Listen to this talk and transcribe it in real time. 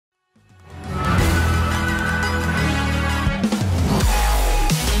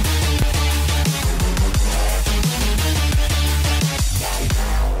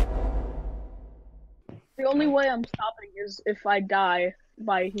only way I'm stopping is if I die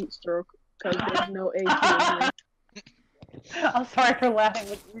by heat stroke, because there's no AQ in here. I'm sorry for laughing,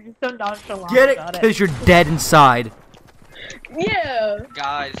 but you're just so nonchalant Get it? about it. Because you're dead inside. Yeah!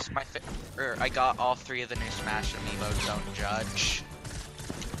 Guys, I got all 3 of the new Smash amiibos, don't judge.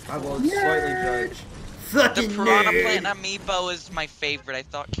 I will slightly judge. The Fucking Piranha nerd. Plant amiibo is my favorite. I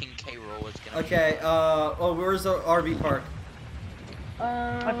thought King K. Rool was gonna Okay, oh, where's the RV park?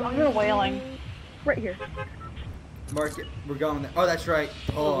 I'm under whaling. Right here. Mark it. We're going there. Oh, that's right.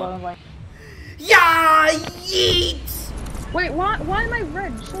 Hold on. Whaling. Yeah, yeet! Wait, why am I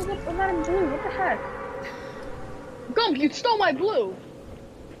red? Shows up I'm not in blue. What the heck? Gump, you stole my blue!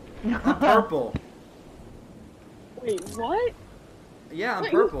 I'm purple. Wait, what? Yeah, I'm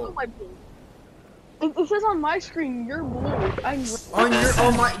Wait, you purple. stole my blue. It says on my screen you're blue. I'm red. On your,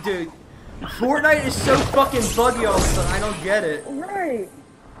 oh my, dude. Fortnite is so fucking buggy all of a sudden, I don't get it. Right.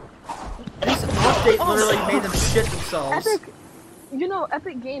 This update literally made them shit themselves. Epic, you know,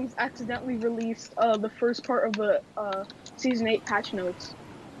 Epic Games accidentally released the first part of the Season 8 patch notes.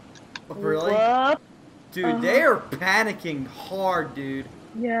 Oh, really? What? Dude, they are panicking hard, dude.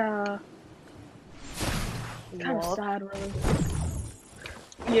 Yeah. Kind of What? sad, really.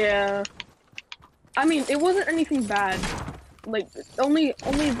 Yeah. I mean, it wasn't anything bad. Like, only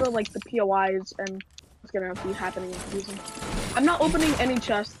the, like, the POIs and what's gonna be happening in the season. I'm not opening any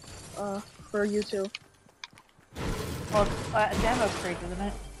chests, for you two. Well, demo crate, isn't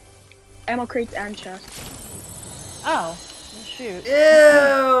it? Ammo crates and chests. Oh, shoot. Ew!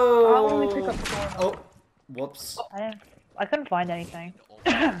 I'll only pick up 4. Oh, whoops. I couldn't find anything.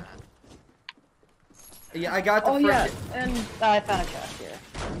 Yeah, I got the Oh yeah, frickin', and I found a chest here.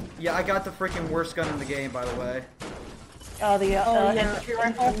 yeah, I got the freaking worst gun in the game, by the way. Oh, the yeah. infantry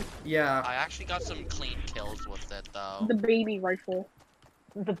rifle? Yeah. I actually got some clean kills with it though. the baby rifle.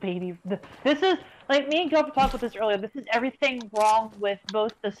 The baby. This is, like, me and Gilbert talked about this earlier. This is everything wrong with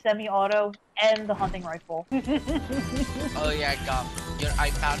both the semi-auto and the hunting rifle. Oh yeah, I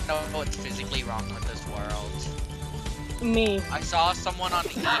found out what's physically wrong with this world. Me. I saw someone on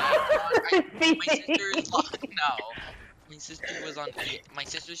EA. My sister is no. My sister was on. My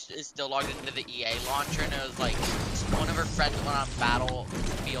sister is still logged into the EA launcher, and it was like one of her friends went on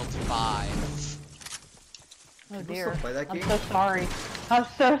Battlefield 5. Oh People dear. still play that I'm game? so sorry. I'm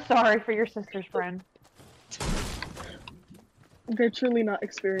so sorry for your sister's friend. They're truly not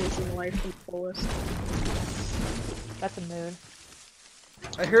experiencing life in fullest. That's a mood.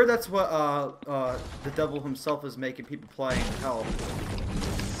 I hear that's what the devil himself is making people play in hell.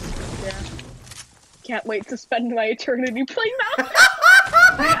 Yeah. Can't wait to spend my eternity playing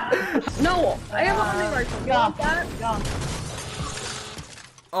that. No, I have a hunting rifle. You want that? Gone.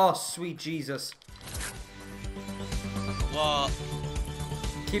 Oh, sweet Jesus. Well,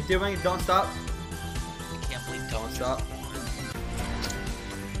 Keep doing it, don't stop. I can't believe Don't stop.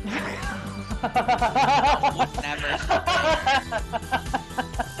 would never.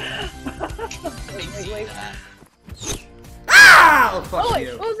 Wait. Ah! Oh, fuck Oh wait,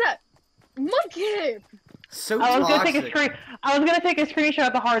 you. what was that? Monkey! So I was gonna take a toxic. screen. I was gonna take a screenshot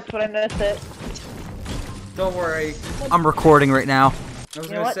of the hearts, but I missed it. Don't worry. I'm recording right now. I was You know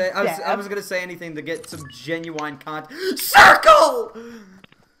gonna what? say I Dad? was gonna say anything to get some genuine content. Circle!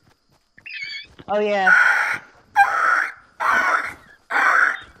 Oh yeah.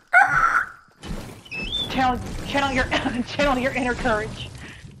 Channel your channel your inner courage.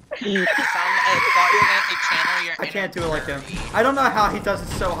 I thought you were gonna say channel your. I can't do it like him. I don't know how he does it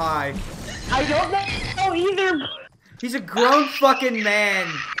so high. I don't know either. He's a grown fucking man.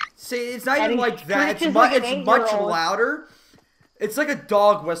 See, it's not And even he like that. screeches like an It's much 8-year-old. louder. It's like a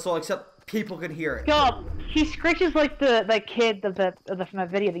dog whistle, except people can hear it. God, he screeches like the kid from that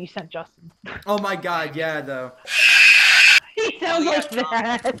video that you sent Justin. Oh my god, yeah, though. He sounds yeah, like Tom.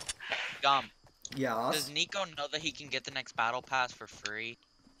 that. Gum. Yeah, Does Nico know that he can get the next battle pass for free?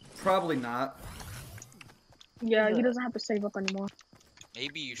 probably not. Yeah, he doesn't have to save up anymore.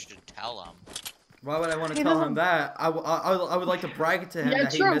 Maybe you should tell him. Why would I want to He tell doesn't- him that? I would like to brag it to him Yeah,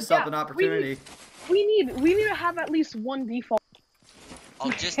 that he true, missed yeah, up an opportunity. We need to have at least one default. I'll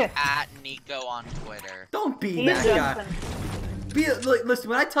just at Nico on Twitter. Don't be He is that guy. Justin. Listen,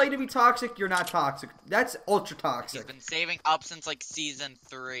 when I tell you to be toxic, you're not toxic. That's ultra He's toxic. been saving up since like season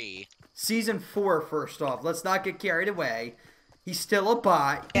 3. Season 4, first off. Let's not get carried away. He's still a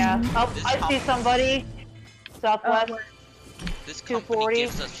bot. Yeah. Oh, This I see somebody. Southwest. This company 240.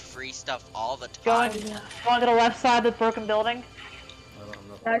 gives us free stuff all the time. Going to the left side of the broken building.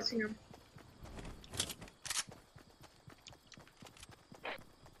 I see him.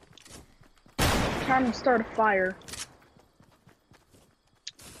 Time to start a fire.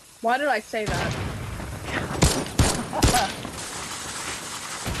 Why did I say that?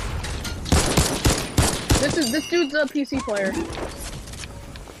 This dude's a PC player.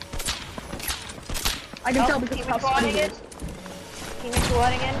 I can tell because of how smooth it is. Teammates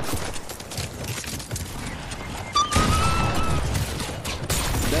running in.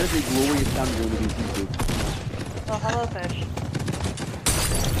 That is a glorious sound you're going to do. Oh, hello, fish.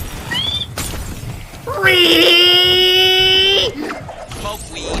 Smoke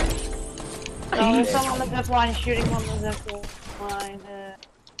weed. No, there's someone on the zip line shooting on the zip line.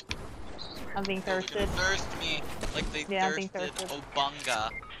 I'm being thirsted. Thirst me like they Yeah, I'm being thirsted thirsted. Obunga.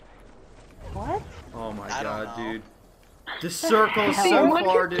 What? Oh my I don't god, know. dude. The circle's See, so Mudkip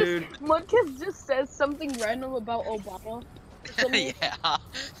far, just- dude. Mudkip just says something random about Obama. Yeah.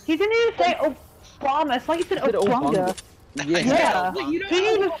 He didn't even say Obama. It's like he said Said Obunga. Yeah. Yeah. But you He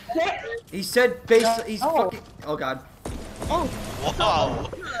didn't don't even say. He said base. He's Oh. fucking. Oh god. Oh, Whoa.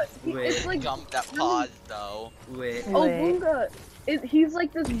 Wait. it's like Jump that pause though. Wait. Obunga. He's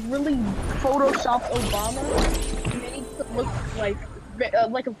like this really photoshopped Obama, made to look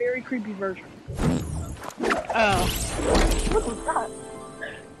like a very creepy version. Oh. What was that?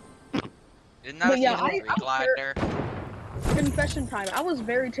 Isn't that But a yeah, season 3 glider? Confession time. I was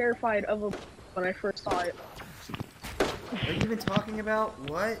very terrified of Obama when I first saw it. What are you even talking about?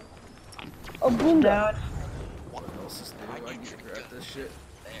 What? Obunga. What else is new? I need to grab this shit.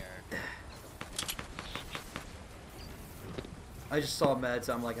 There. I just saw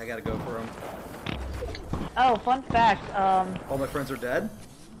meds. I'm like, I gotta go for him. Oh, fun fact. All my friends are dead.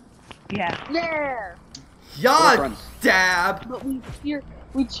 Yeah. Yeah. Yeah, friends. dab. But we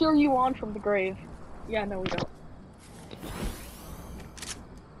cheer you on from the grave. Yeah, no, we don't.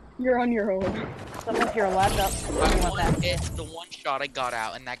 You're on your own. Someone's your laptop. You want that? The one shot I got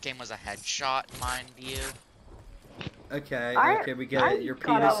out, and that game was a headshot, mind you. Okay, I- okay, we get I it. Your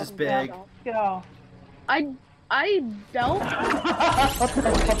got penis out is of big. Go. I dealt Did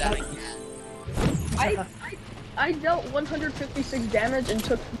that again. I dealt 156 damage and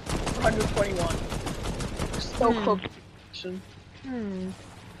took 121. So close. Hmm.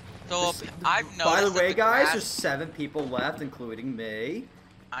 So I've noticed. By the that way, guys, grass- there's 7 people left, including me.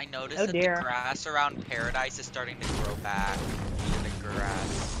 I noticed Oh, that dear. the grass around Paradise is starting to grow back. The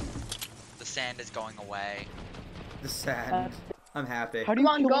grass. The sand is going away. The sand. I'm happy. How do Come you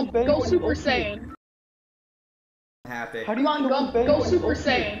on, kill Gump, this baby go when Super it's okay? Saiyan. I'm happy. How do Come you on, kill Gump, this baby go when it's Super okay?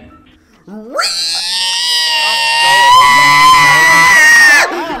 Saiyan.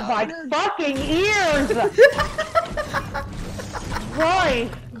 Oh my fucking ears! Right.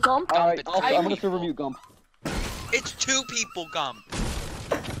 Gump, Alright, it's I'm gonna people. server mute Gump. It's 2 people, Gump.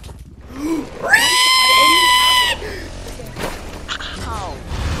 Ow.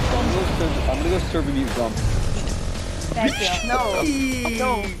 I'm gonna go server mute Gump. Thank you.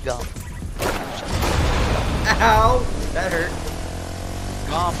 no. Gump. Ow! That hurt.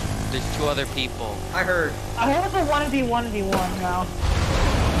 Gump. There's 2 other people. I heard. I hope it's a 1v1v1 now.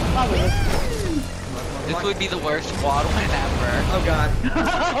 Probably is. This would be the worst squad win ever. Oh god.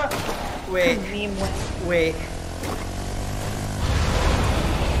 Wait, Meme win. wait,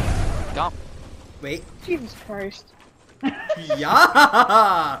 Gump. wait. Jesus Christ.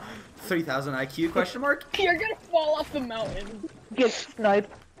 Yeah! 3000 IQ question mark? You're gonna fall off the mountain. Get sniped.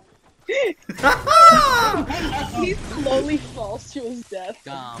 He slowly falls to his death.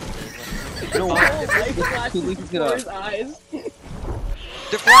 Gump. No, Oh, light too flashes late to get before up. his eyes.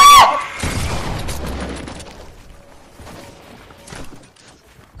 They're flying in!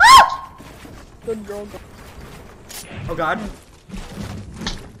 Good girl. Oh god.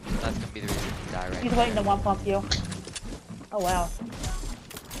 That's gonna be the reason you die right He's now. waiting to one pump you. Oh wow.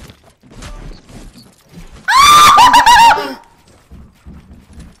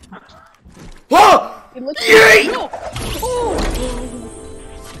 Whoa! It looks Yay! No! Oh!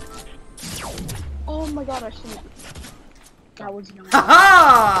 Oh my god, I shouldn't. That was young.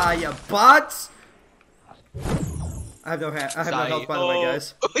 Haha! You butts! I have no health, by the way,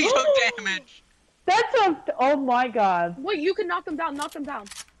 guys. Oh, you took damage. That's a. Oh my god. Wait, you can knock them down, knock them down.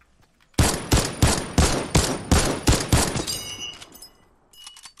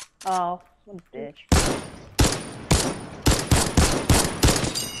 Oh, what a bitch.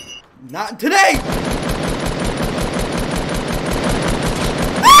 Not today!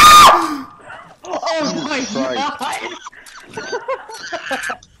 Oh my god!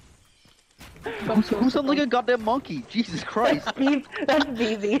 Who sounds like a goddamn monkey? Jesus Christ. That's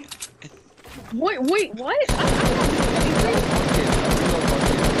BB. Wait, what? I'm not doing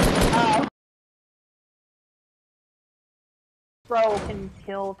anything. Bro can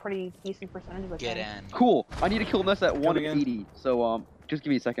kill a pretty decent percentage with Get him. in. Cool. I need to kill Ness at Coming in. 180. So just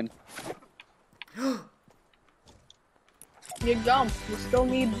give me a second. You jump. You still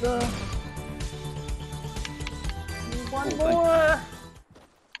need the. One Oh, more!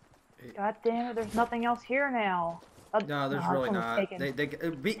 God damn it, there's nothing else here now. No, there's no, really this one was not. taken.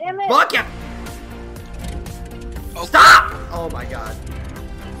 Damn it! Bucket! Stop! Oh my god.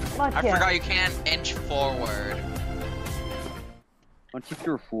 Fuck I yeah. forgot you can't inch forward. Don't you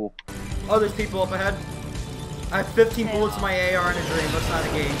you're a fool. Oh, there's people up ahead. I have 15 bullets in my AR and a dream. Let's not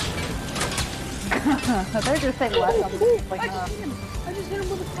engage. They're just saying left on Ooh, the like, I just hit him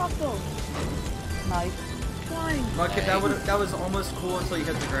with a crossbow. nice. Flying. Bucket, that was almost cool until you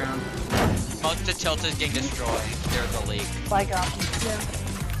hit the ground. Most of Tilt is getting destroyed. There's a leak. Like, Yeah.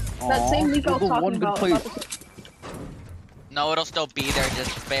 That same leak I was still the talking one good about. place. No, it'll still be there,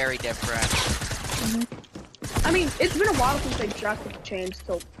 just very different. I mean, it's been a while since they drastically changed,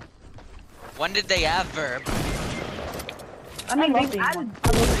 so When did they ever? I mean, love they've being added.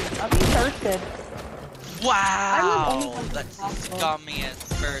 I'm being thirsted. Wow! only That's the possible. scummiest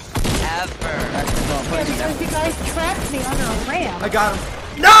first ever. That's not Yeah, playing because you guys trapped me under a ramp. I got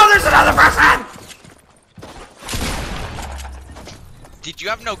him. No, there's another person! Did you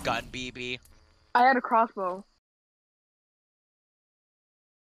have no gun, BB? I had a crossbow.